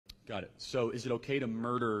Got it. So is it okay to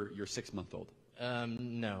murder your 6-month-old?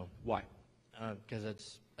 No. Why? Because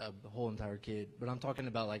it's a whole entire kid. But I'm talking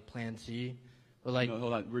about like Plan C. But like, No,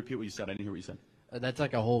 hold on. Repeat what you said. I didn't hear what you said. That's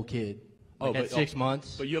like a whole kid. Like at 6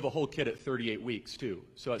 months. But you have a whole kid at 38 weeks too.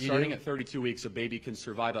 So starting at 32 weeks, a baby can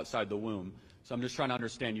survive outside the womb. So I'm just trying to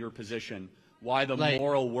understand your position. Why the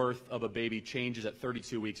moral worth of a baby changes at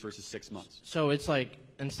 32 weeks versus 6 months? So it's like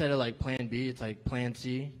instead of like Plan B, it's like Plan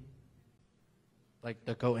C. Like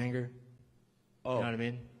the coat hanger. Oh. You know what I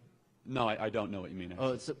mean? No, I don't know what you mean. Oh,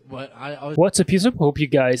 it's what I was. What's up, YouTube? Hope you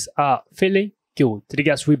guys are feeling good. Today,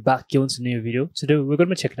 guys, we're back here into a new video. Today, we're going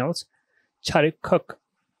to be checking out Charlie Kirk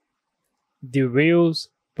derails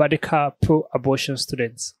radical pro-abortion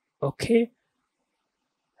students. Okay?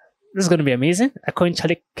 This is going to be amazing. According to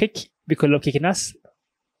Charlie Kirk, because love kicking ass.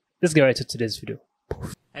 Let's get right to today's video.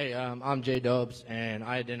 Hey, I'm J Dubs, and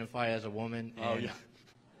I identify as a woman. Oh, yeah.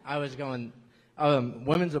 I was going,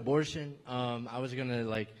 women's abortion. I was gonna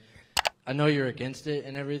like, I know you're against it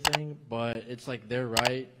and everything, but it's like their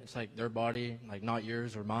right. It's like their body, like not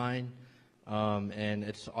yours or mine. And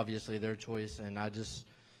it's obviously their choice, and I just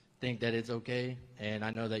think that it's okay, and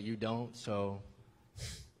I know that you don't. So,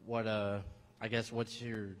 what? I guess what's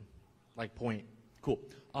your like point? Cool.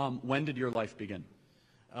 When did your life begin?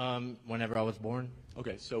 Whenever I was born.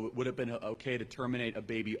 Okay, so would it have been okay to terminate a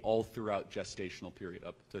baby all throughout gestational period,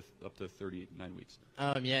 up to 39 weeks?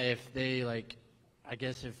 Yeah, if they like, I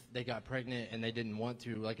guess if they got pregnant and they didn't want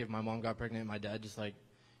to, like if my mom got pregnant, my dad just like,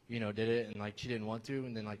 you know, did it and like she didn't want to,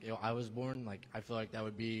 and then like I was born, like I feel like that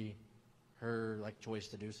would be her like choice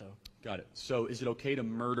to do so. Got it. So is it okay to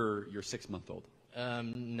murder your 6-month-old?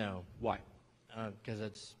 No. Why? Because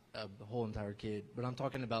it's a whole entire kid. But I'm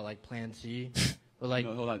talking about like Plan C. But like,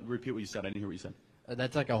 no, hold on. Repeat what you said. I didn't hear what you said.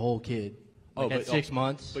 That's like a whole kid. Like at 6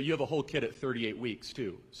 months. But you have a whole kid at 38 weeks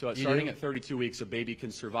too. So starting at 32 weeks, a baby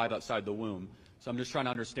can survive outside the womb. So I'm just trying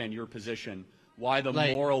to understand your position. Why the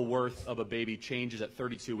moral worth of a baby changes at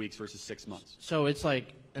 32 weeks versus 6 months? So it's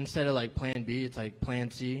like instead of like Plan B, it's like Plan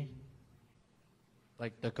C.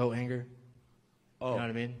 Like the coat hanger. Oh. You know what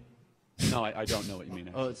I mean? No, I don't know what you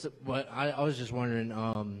mean. Oh, it's what I was just wondering.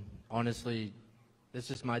 Honestly, this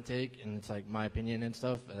is my take, and it's like my opinion and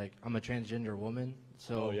stuff. Like I'm a transgender woman,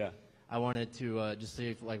 so I wanted to just see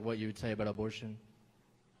if, like what you would say about abortion.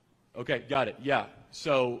 Okay, got it. Yeah.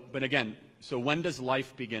 So, but again, so when does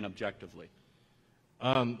life begin objectively?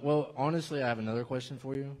 Well, honestly, I have another question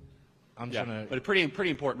for you. I'm trying to. But pretty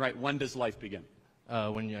important, right? When does life begin?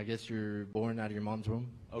 When I guess you're born out of your mom's womb.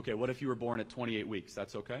 Okay. What if you were born at 28 weeks?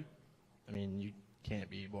 That's okay? I mean, you can't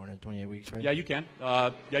be born at 28 weeks, right? Yeah, you can.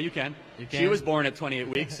 Yeah, you can. You can? She was born at 28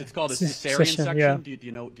 weeks. It's called a cesarean section. Yeah. Do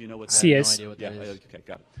you know what? CS. I have no idea what that is. Okay,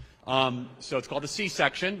 got it. So it's called a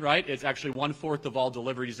C-section, right? It's actually 1/4 of all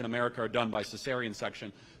deliveries in America are done by cesarean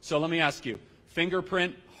section. So let me ask you: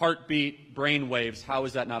 fingerprint, heartbeat, brain waves. How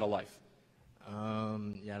is that not a life?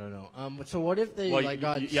 Yeah, I don't know. So what if they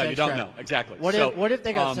got yeah, you don't know exactly. What if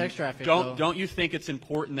they got sex trafficked? Don't you think it's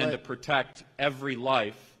important then to protect every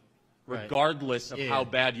life, regardless of how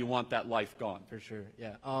bad you want that life gone? For sure.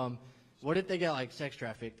 Yeah. What if they got like sex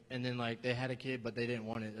trafficked and then like they had a kid but they didn't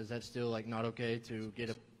want it? Is that still like not okay to get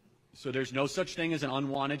a? So there's no such thing as an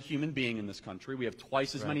unwanted human being in this country. We have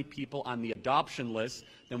twice as many people on the adoption list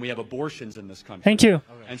than we have abortions in this country. Thank you.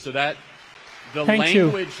 Okay. And so that the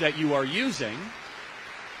language that you are using,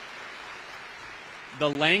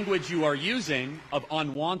 of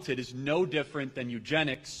unwanted is no different than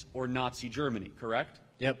eugenics or Nazi Germany, correct?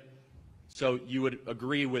 Yep. So you would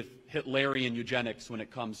agree with Hitlerian eugenics when it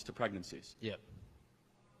comes to pregnancies? Yep.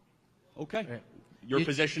 Okay. Right. Your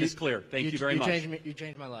position is clear. Thank you very much. You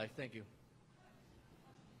changed my life. Thank you.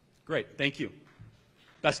 Great. Thank you.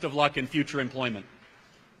 Best of luck in future employment.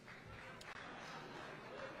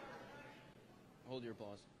 Hold your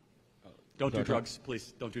applause. Don't do drugs,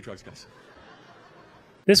 please. Don't do drugs, guys.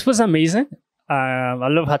 This was amazing. I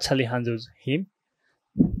love how Charlie handles him.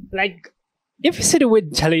 Like, if you see the way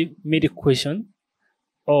Charlie made a question,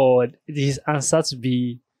 or his answer to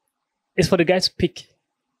be, it's for the guy to pick.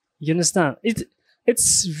 You understand?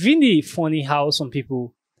 It's really funny how some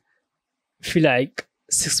people feel like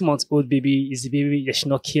 6-month-old baby is the baby, they should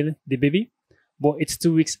not kill the baby, but it's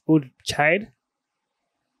 2-week-old child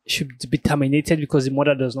should be terminated because the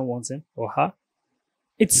mother does not want him or her.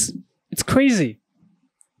 It's crazy.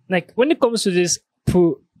 Like when it comes to this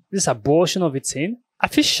abortion of a thing, I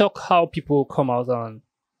feel shocked how people come out and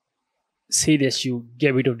say they should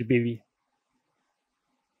get rid of the baby.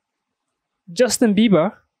 Justin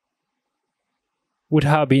Bieber would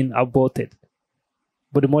have been aborted,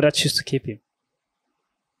 but the mother chose to keep him.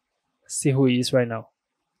 See who he is right now.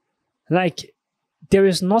 Like, there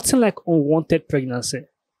is nothing like unwanted pregnancy.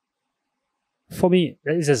 For me,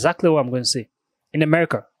 that is exactly what I'm going to say. In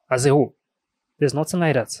America, as a whole, there's nothing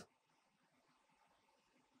like that.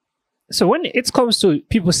 So when it comes to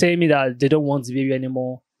people saying me that they don't want the baby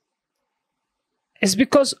anymore, it's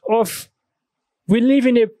because of we live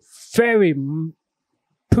in a very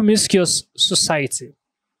promiscuous society.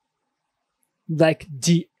 Like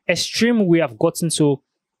the extreme we have gotten to,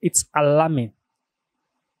 it's alarming.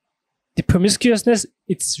 The promiscuousness,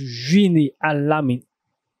 it's really alarming.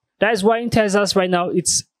 That is why in Texas right now,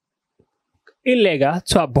 it's illegal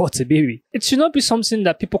to abort a baby. It should not be something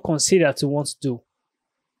that people consider to want to do.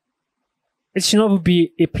 It should not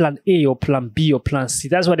be a plan A or plan B or plan C.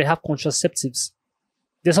 That's why they have contraceptives.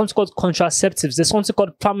 There's something called contraceptives. There's something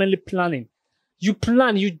called family planning. You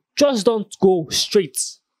plan, you just don't go straight.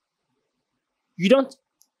 You don't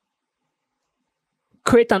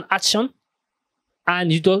create an action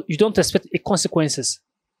and you don't expect the consequences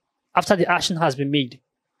after the action has been made.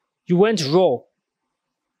 You went raw.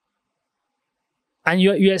 And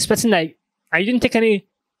you're expecting like, and you didn't take any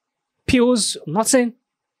pills, nothing.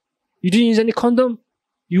 You didn't use any condom.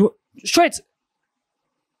 You straight.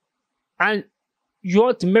 And you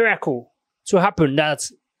want the miracle to happen that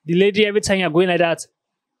the lady, every time you're going like that,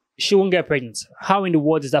 she won't get pregnant. How in the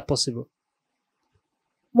world is that possible?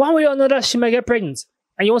 One way or another, she might get pregnant.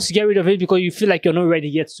 And you want to get rid of it because you feel like you're not ready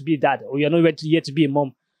yet to be a dad or you're not ready yet to be a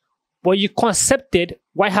mom. But you concepted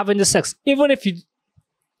while having the sex. Even if it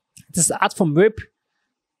is act from rape,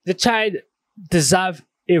 the child deserves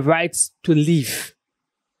a right to live.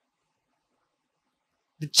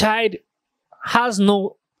 The child has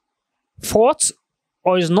no fault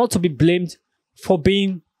or is not to be blamed for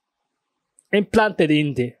being implanted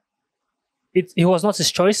in there. It was not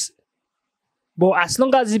his choice. But as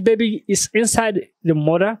long as the baby is inside the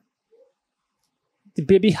mother, the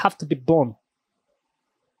baby have to be born.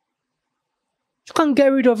 You can't get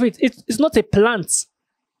rid of it. It's not a plant.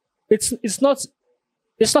 It's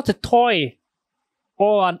not a toy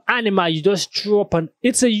or an animal you just throw up on.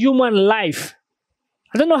 It's a human life.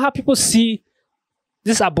 I don't know how people see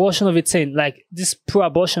this abortion of a thing, like this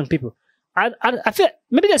pro-abortion people. I feel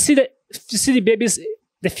maybe they see the babies,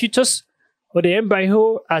 the fetus or the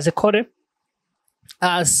embryo, as they call them,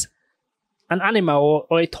 as an animal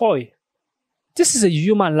or a toy. This is a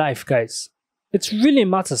human life, guys. It really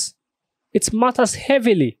matters. It matters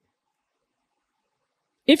heavily.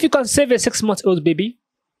 If you can save a 6-month-old baby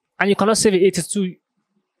and you cannot save an 82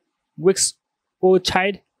 weeks old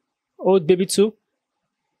child, old baby too,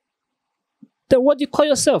 then what do you call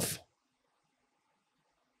yourself?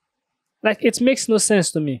 Like, it makes no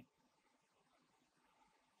sense to me.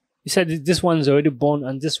 You said this one is already born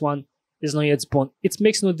and this one is not yet born. It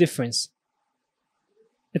makes no difference.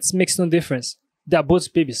 It makes no difference. They are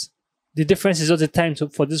both babies. The difference is just the time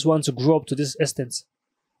for this one to grow up to this extent.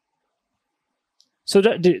 So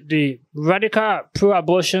the radical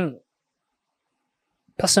pro-abortion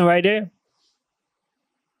person right there,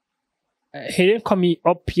 he didn't come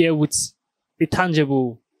up here with a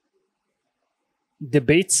tangible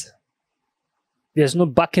debate. There's no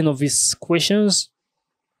backing of his questions.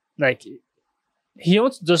 Like, he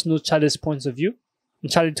wants to just know Charlie's point of view,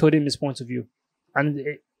 and Charlie told him his point of view.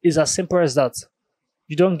 And it's as simple as that.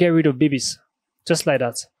 You don't get rid of babies. Just like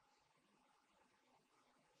that.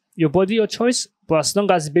 Your body, your choice, but as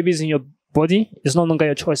long as the baby is in your body, it's no longer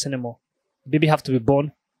your choice anymore. The baby have to be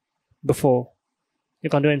born before you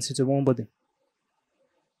can do anything to your own body.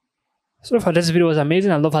 So far, this video was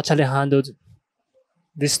amazing. I love how Charlie handled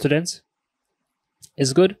this student.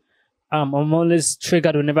 It's good. I'm always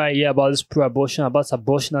triggered whenever I hear about this pro-abortion, about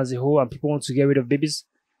abortion as a whole, and people want to get rid of babies.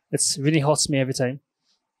 It really hurts me every time.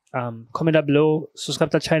 Comment down below,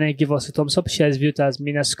 subscribe to the channel, give us a thumbs up, share this video to as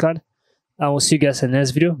many as you can, and we'll see you guys in the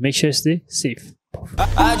next video. Make sure you stay safe.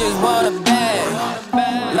 I just want a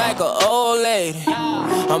bag, like an old lady.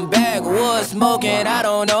 I'm backwoods smoking, I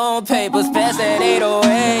don't own papers, pass that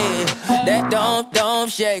 808. That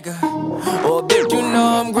don't shake her. Oh, bitch, you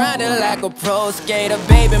know I'm grinding like a pro skater.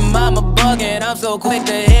 Baby mama bugging, I'm so quick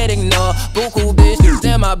to hit ignore. Buku bitch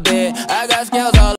in my bed, I got scales all